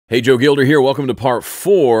Hey, Joe Gilder here. Welcome to part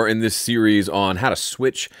 4 in this series on how to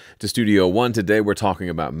switch to Studio One. Today we're talking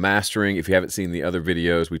about mastering. If you haven't seen the other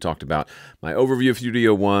videos, we talked about my overview of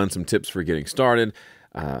Studio One, some tips for getting started,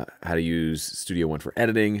 how to use Studio One for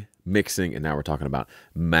editing, mixing, and now we're talking about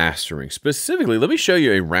mastering. Specifically, let me show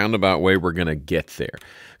you a roundabout way we're going to get there.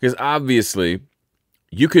 Because obviously,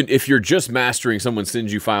 you could, if you're just mastering, someone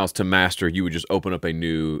sends you files to master, you would just open up a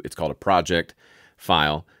new, it's called a project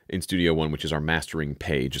file in Studio One, which is our mastering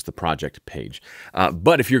page, it's the project page.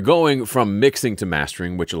 But if you're going from mixing to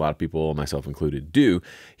mastering, which a lot of people, myself included, do,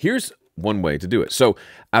 here's one way to do it. So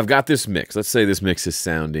I've got this mix. Let's say this mix is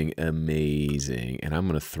sounding amazing, and I'm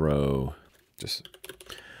going to throw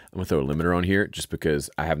a limiter on here just because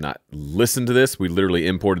I have not listened to this. We literally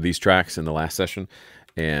imported these tracks in the last session,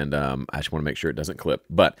 and I just want to make sure it doesn't clip.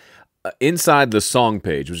 But inside the song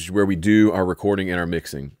page, which is where we do our recording and our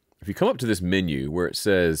mixing, if you come up to this menu where it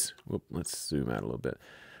says, let's zoom out a little bit,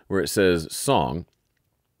 where it says song,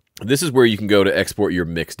 this is where you can go to export your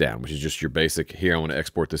mix down, which is just your basic, here I want to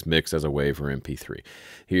export this mix as a WAV or MP3.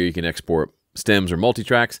 Here you can export stems or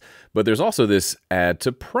multitracks, but there's also this add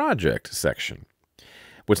to project section.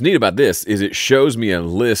 What's neat about this is it shows me a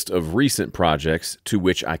list of recent projects to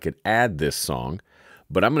which I could add this song,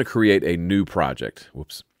 but I'm going to create a new project.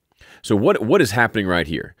 Whoops. So what is happening right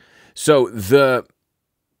here? So the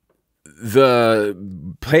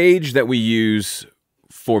page that we use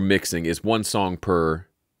for mixing is one song per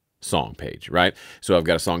song page, right? So I've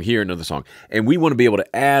got a song here, another song. And we want to be able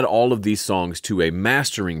to add all of these songs to a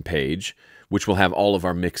mastering page, which will have all of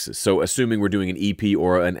our mixes. So assuming we're doing an EP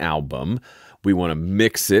or an album, we want to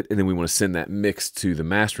mix it, and then we want to send that mix to the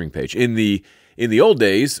mastering page. In the old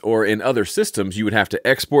days, or in other systems, you would have to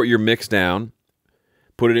export your mix down,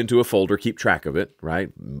 put it into a folder, keep track of it,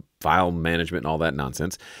 right? File management and all that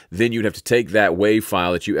nonsense. Then you'd have to take that WAV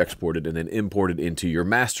file that you exported and then import it into your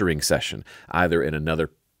mastering session, either in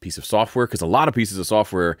another piece of software, because a lot of pieces of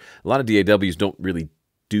software, a lot of DAWs don't really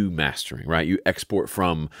do mastering, right? You export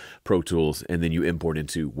from Pro Tools and then you import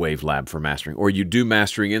into WaveLab for mastering, or you do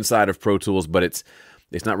mastering inside of Pro Tools, but it's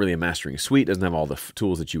not really a mastering suite, doesn't have all the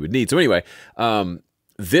tools that you would need. So anyway,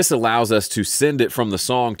 this allows us to send it from the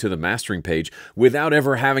song to the mastering page without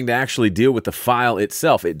ever having to actually deal with the file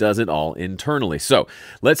itself. It does it all internally. So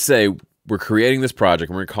let's say we're creating this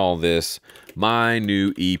project. We're going to call this My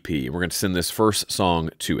New EP. We're going to send this first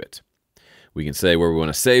song to it. We can say where we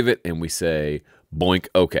want to save it, and we say boink,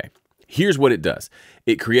 okay. Here's what it does.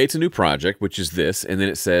 It creates a new project, which is this, and then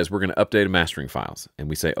it says we're going to update mastering files, and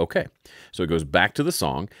we say okay. So it goes back to the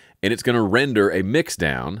song, and it's going to render a mix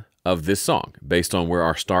down of this song based on where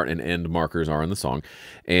our start and end markers are in the song.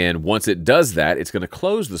 And once it does that, it's going to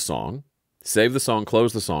close the song, save the song,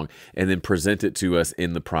 close the song, and then present it to us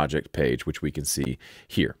in the project page, which we can see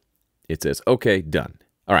here. It says, okay, done.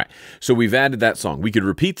 All right, so we've added that song. We could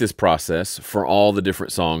repeat this process for all the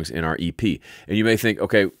different songs in our EP. And you may think,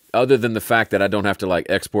 okay, other than the fact that I don't have to like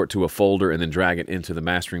export to a folder and then drag it into the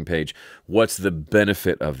mastering page, what's the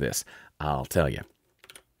benefit of this? I'll tell you.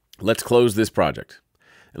 Let's close this project.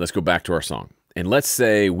 And let's go back to our song. And let's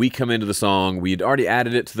say we come into the song. We'd already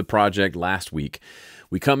added it to the project last week.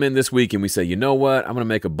 We come in this week and we say, you know what? I'm going to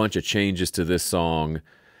make a bunch of changes to this song.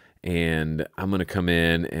 And I'm going to come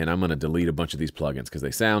in and I'm going to delete a bunch of these plugins because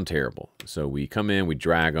they sound terrible. So we come in, we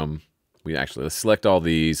drag them. Let's select all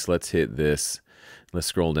these. Let's hit this. Let's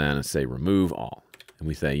scroll down and say remove all. And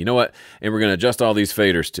we say, you know what? And we're going to adjust all these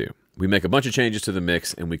faders too. We make a bunch of changes to the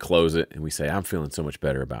mix and we close it and we say, I'm feeling so much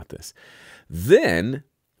better about this. Then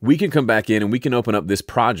we can come back in and we can open up this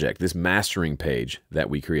project, this mastering page that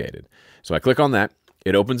we created. So I click on that,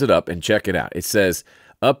 it opens it up, and check it out. It says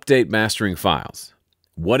update mastering files.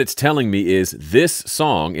 What it's telling me is this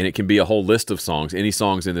song, and it can be a whole list of songs, any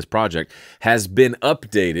songs in this project, has been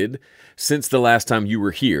updated since the last time you were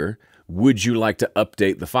here. Would you like to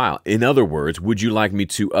update the file? In other words, would you like me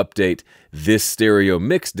to update this stereo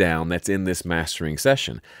mix down that's in this mastering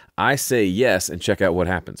session? I say yes, and check out what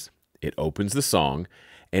happens. It opens the song,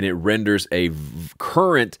 and it renders a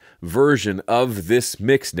current version of this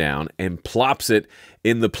mix down and plops it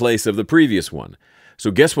in the place of the previous one.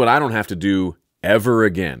 So guess what I don't have to do ever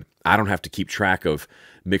again? I don't have to keep track of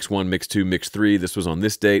mix 1, mix 2, mix 3. This was on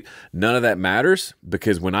this date. None of that matters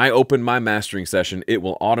because when I open my mastering session, it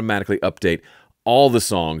will automatically update all the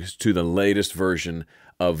songs to the latest version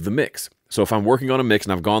of the mix. So if I'm working on a mix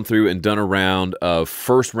and I've gone through and done a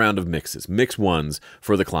first round of mixes, mix ones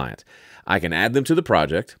for the client, I can add them to the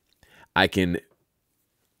project. I can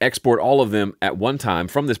export all of them at one time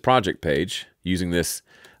from this project page using this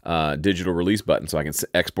digital release button. So I can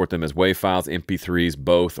export them as WAV files, MP3s,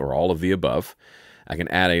 both, or all of the above. I can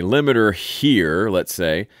add a limiter here, let's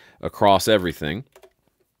say, across everything,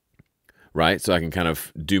 right? So I can kind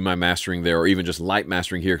of do my mastering there, or even just light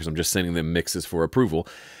mastering here because I'm just sending them mixes for approval.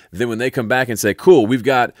 Then when they come back and say, cool, we've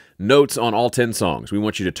got notes on all 10 songs. We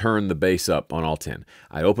want you to turn the bass up on all 10.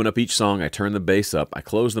 I open up each song, I turn the bass up, I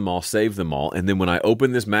close them all, save them all, and then when I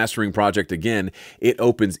open this mastering project again, it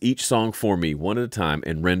opens each song for me one at a time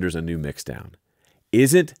and renders a new mix down.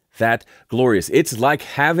 Isn't that glorious? It's like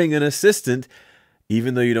having an assistant,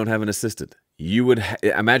 even though you don't have an assistant. You would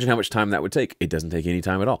imagine how much time that would take. It doesn't take any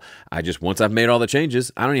time at all. Once I've made all the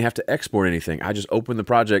changes, I don't even have to export anything. I just open the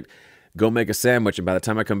project, go make a sandwich, and by the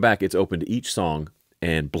time I come back, it's opened each song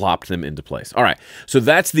and plopped them into place. All right, so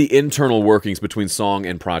that's the internal workings between song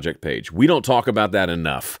and project page. We don't talk about that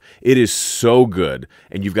enough. It is so good,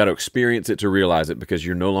 and you've got to experience it to realize it because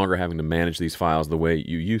you're no longer having to manage these files the way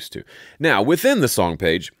you used to. Now, within the song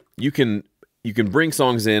page, you can bring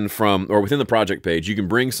songs in from, or within the project page, you can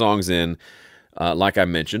bring songs in like I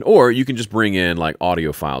mentioned, or you can just bring in like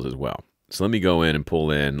audio files as well. So let me go in and pull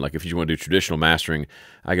in, like if you want to do traditional mastering,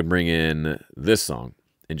 I can bring in this song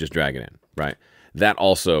and just drag it in, right? That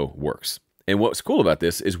also works. And what's cool about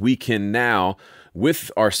this is we can now, with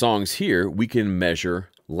our songs here, we can measure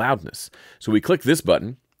loudness. So we click this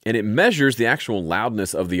button and it measures the actual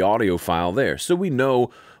loudness of the audio file there. So we know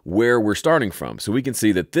where we're starting from. So we can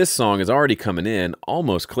see that this song is already coming in,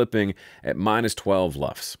 almost clipping at -12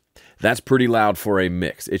 LUFS. That's pretty loud for a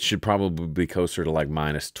mix. It should probably be closer to like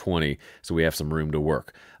 -20, so we have some room to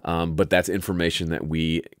work. But that's information that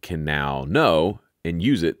we can now know and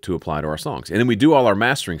use it to apply to our songs. And then we do all our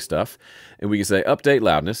mastering stuff, and we can say update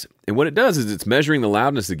loudness. And what it does is it's measuring the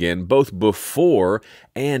loudness again, both before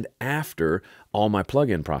and after all my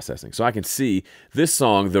plugin processing. So I can see this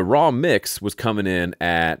song, the raw mix was coming in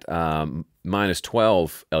at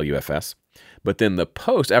 -12 LUFS. But then the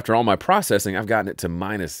post, after all my processing, I've gotten it to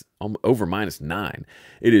over -9.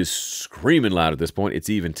 It is screaming loud at this point.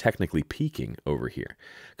 It's even technically peaking over here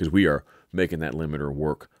because we are making that limiter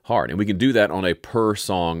work hard. And we can do that on a per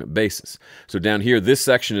song basis. So down here, this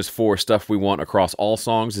section is for stuff we want across all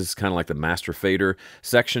songs. This is kind of like the master fader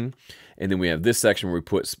section. And then we have this section where we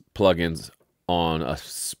put plugins on a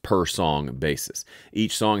per song basis.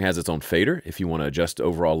 Each song has its own fader if you want to adjust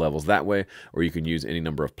overall levels that way, or you can use any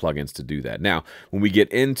number of plugins to do that. Now, when we get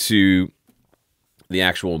into the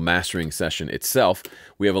actual mastering session itself,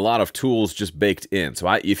 we have a lot of tools just baked in. So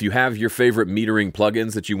if you have your favorite metering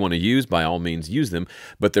plugins that you want to use, by all means use them,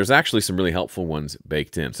 but there's actually some really helpful ones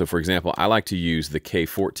baked in. So for example, I like to use the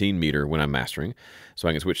K14 meter when I'm mastering, so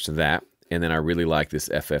I can switch to that, and then I really like this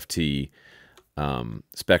FFT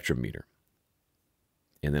spectrum meter.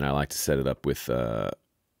 And then I like to set it up with the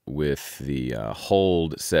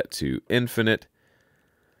hold set to infinite.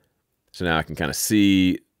 So now I can kind of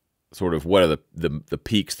see sort of what are the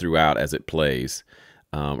peaks throughout as it plays.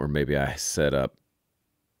 Or maybe I set up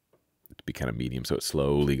to be kind of medium so it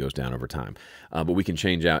slowly goes down over time. But we can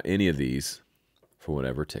change out any of these for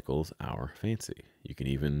whatever tickles our fancy. You can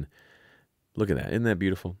even, look at that, isn't that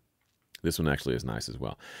beautiful? This one actually is nice as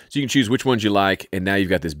well. So you can choose which ones you like, and now you've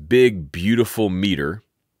got this big, beautiful meter.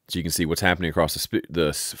 So you can see what's happening across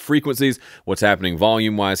the frequencies, what's happening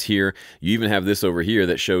volume-wise here. You even have this over here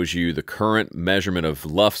that shows you the current measurement of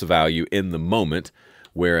LUFS value in the moment,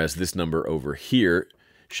 whereas this number over here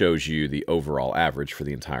shows you the overall average for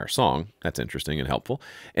the entire song. That's interesting and helpful.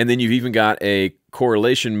 And then you've even got a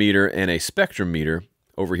correlation meter and a spectrum meter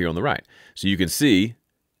over here on the right. So you can see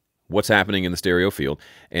what's happening in the stereo field.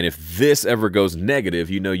 And if this ever goes negative,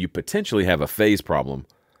 you know you potentially have a phase problem.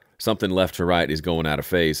 Something left to right is going out of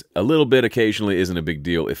phase. A little bit occasionally isn't a big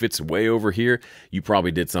deal. If it's way over here, you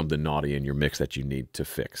probably did something naughty in your mix that you need to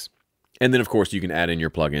fix. And then, of course, you can add in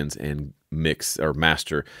your plugins and mix or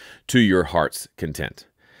master to your heart's content.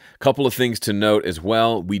 A couple of things to note as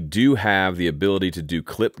well. We do have the ability to do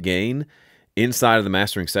clip gain inside of the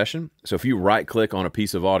mastering session. So if you right-click on a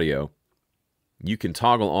piece of audio, you can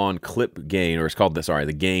toggle on clip gain, or it's called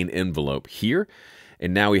the gain envelope here.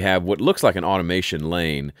 And now we have what looks like an automation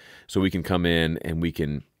lane, so we can come in and we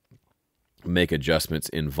can make adjustments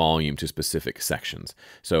in volume to specific sections.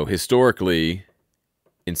 So historically,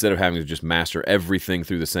 instead of having to just master everything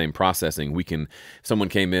through the same processing, we can, if someone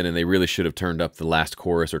came in and they really should have turned up the last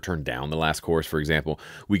chorus or turned down the last chorus, for example,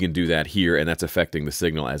 we can do that here, and that's affecting the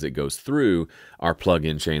signal as it goes through our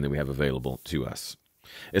plugin chain that we have available to us.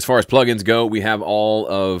 As far as plugins go, we have all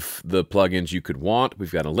of the plugins you could want.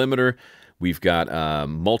 We've got a limiter. We've got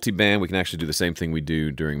multi-band. We can actually do the same thing we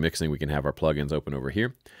do during mixing. We can have our plugins open over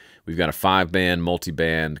here. We've got a 5-band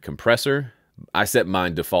multi-band compressor. I set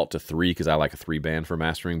mine default to 3 because I like a 3-band for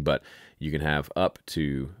mastering, but you can have up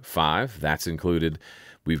to 5. That's included.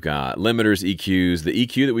 We've got limiters, EQs. The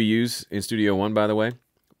EQ that we use in Studio One, by the way,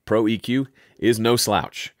 Pro EQ, is no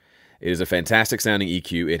slouch. It is a fantastic sounding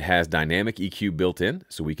EQ. It has dynamic EQ built in,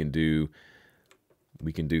 so we can do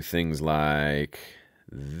things like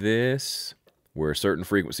this, where certain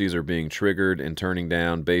frequencies are being triggered and turning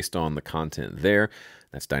down based on the content there.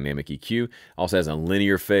 That's dynamic EQ. Also has a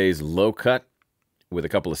linear phase low cut with a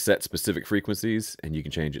couple of set specific frequencies, and you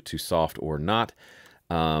can change it to soft or not.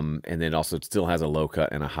 And then it also still has a low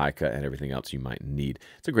cut and a high cut and everything else you might need.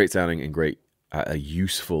 It's a great sounding and great, a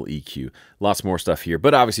useful EQ. Lots more stuff here,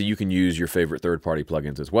 but obviously you can use your favorite third-party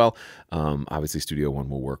plugins as well. Obviously Studio One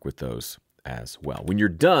will work with those as well. When you're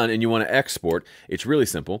done and you want to export, it's really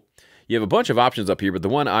simple. You have a bunch of options up here, but the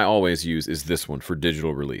one I always use is this one for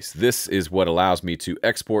digital release. This is what allows me to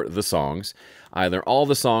export the songs, either all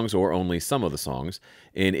the songs or only some of the songs,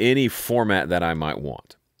 in any format that I might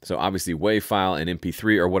want. So obviously WAV file and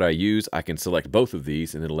MP3 are what I use. I can select both of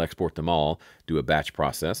these and it'll export them all, do a batch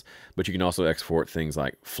process. But you can also export things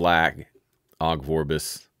like FLAC, OGG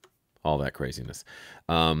Vorbis, all that craziness.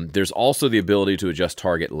 There's also the ability to adjust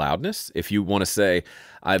target loudness. If you want to say,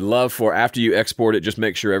 I'd love for after you export it, just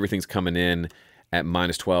make sure everything's coming in at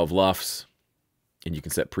 -12 LUFS. And you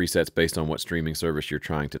can set presets based on what streaming service you're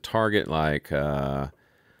trying to target, like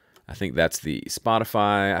I think that's the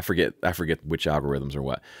Spotify. I forget which algorithms or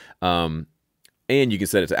what. And you can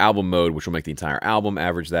set it to album mode, which will make the entire album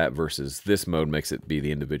average that, versus this mode makes it be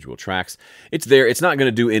the individual tracks. It's there. It's not going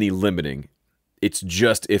to do any limiting. It's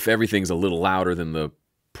just if everything's a little louder than the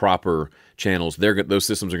proper channels, those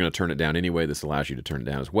systems are going to turn it down anyway. This allows you to turn it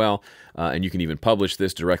down as well. And you can even publish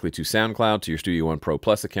this directly to SoundCloud, to your Studio One Pro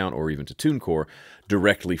Plus account, or even to TuneCore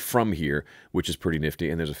directly from here, which is pretty nifty.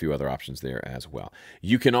 And there's a few other options there as well.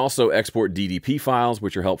 You can also export DDP files,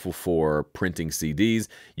 which are helpful for printing CDs.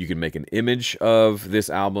 You can make an image of this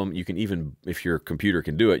album. You can even, if your computer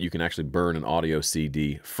can do it, you can actually burn an audio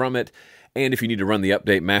CD from it. And if you need to run the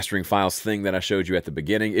update mastering files thing that I showed you at the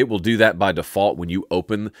beginning, it will do that by default when you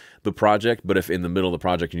open the project. But if in the middle of the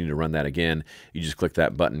project you need to run that again, you just click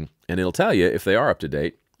that button and it'll tell you if they are up to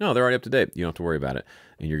date. No, they're already up to date. You don't have to worry about it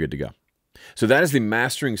and you're good to go. So that is the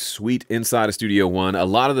mastering suite inside of Studio One. A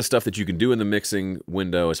lot of the stuff that you can do in the mixing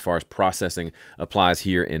window as far as processing applies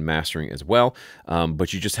here in mastering as well.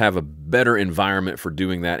 But you just have a better environment for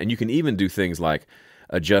doing that. And you can even do things like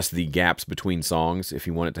adjust the gaps between songs if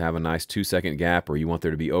you want it to have a nice 2-second gap, or you want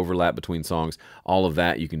there to be overlap between songs. All of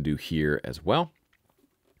that you can do here as well,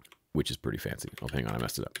 which is pretty fancy. Oh, hang on, I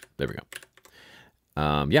messed it up. There we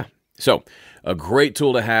go. Yeah, so a great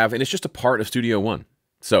tool to have, and it's just a part of Studio One.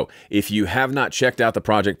 So if you have not checked out the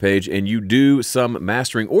project page and you do some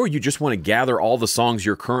mastering, or you just want to gather all the songs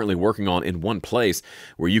you're currently working on in one place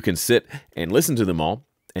where you can sit and listen to them all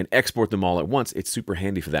and export them all at once, it's super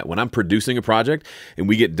handy for that. When I'm producing a project and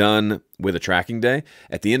we get done with a tracking day,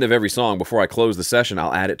 at the end of every song, before I close the session,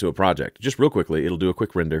 I'll add it to a project. Just real quickly, it'll do a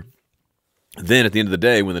quick render. Then at the end of the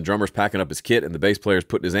day, when the drummer's packing up his kit and the bass player's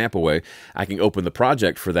putting his amp away, I can open the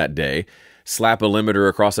project for that day, slap a limiter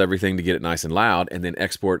across everything to get it nice and loud, and then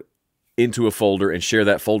export into a folder and share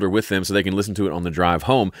that folder with them so they can listen to it on the drive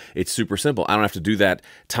home. It's super simple. I don't have to do that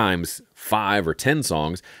times 5 or 10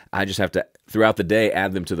 songs. I just have to, throughout the day,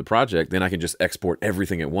 add them to the project. Then I can just export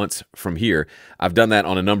everything at once from here. I've done that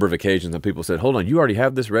on a number of occasions, and people said, hold on, you already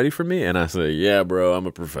have this ready for me? And I say, yeah, bro, I'm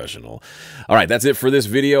a professional. All right, that's it for this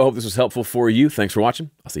video. Hope this was helpful for you. Thanks for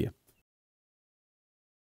watching. I'll see you.